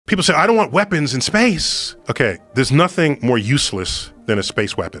People say, I don't want weapons in space. Okay, there's nothing more useless than a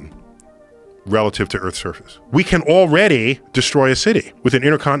space weapon relative to Earth's surface. We can already destroy a city with an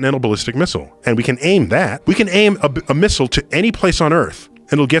intercontinental ballistic missile, and we can aim that. We can aim a missile to any place on Earth,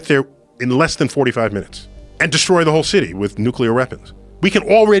 and it'll get there in less than 45 minutes and destroy the whole city with nuclear weapons. We can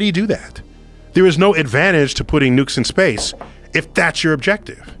already do that. There is no advantage to putting nukes in space if that's your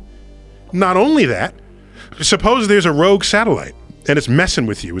objective. Not only that, suppose there's a rogue satellite and it's messing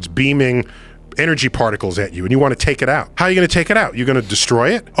with you. It's beaming energy particles at you and you want to take it out. How are you going to take it out? You're going to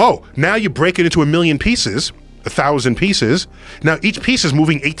destroy it? Oh, now you break it into 1,000,000 pieces, 1,000 pieces. Now each piece is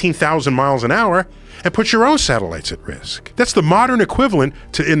moving 18,000 miles an hour and put your own satellites at risk. That's the modern equivalent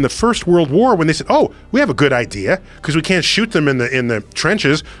to in the First World War when they said, oh, we have a good idea because we can't shoot them in the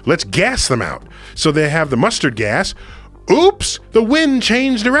trenches. Let's gas them out. So they have the mustard gas. Oops, the wind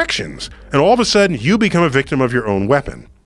changed directions. And all of a sudden you become a victim of your own weapon.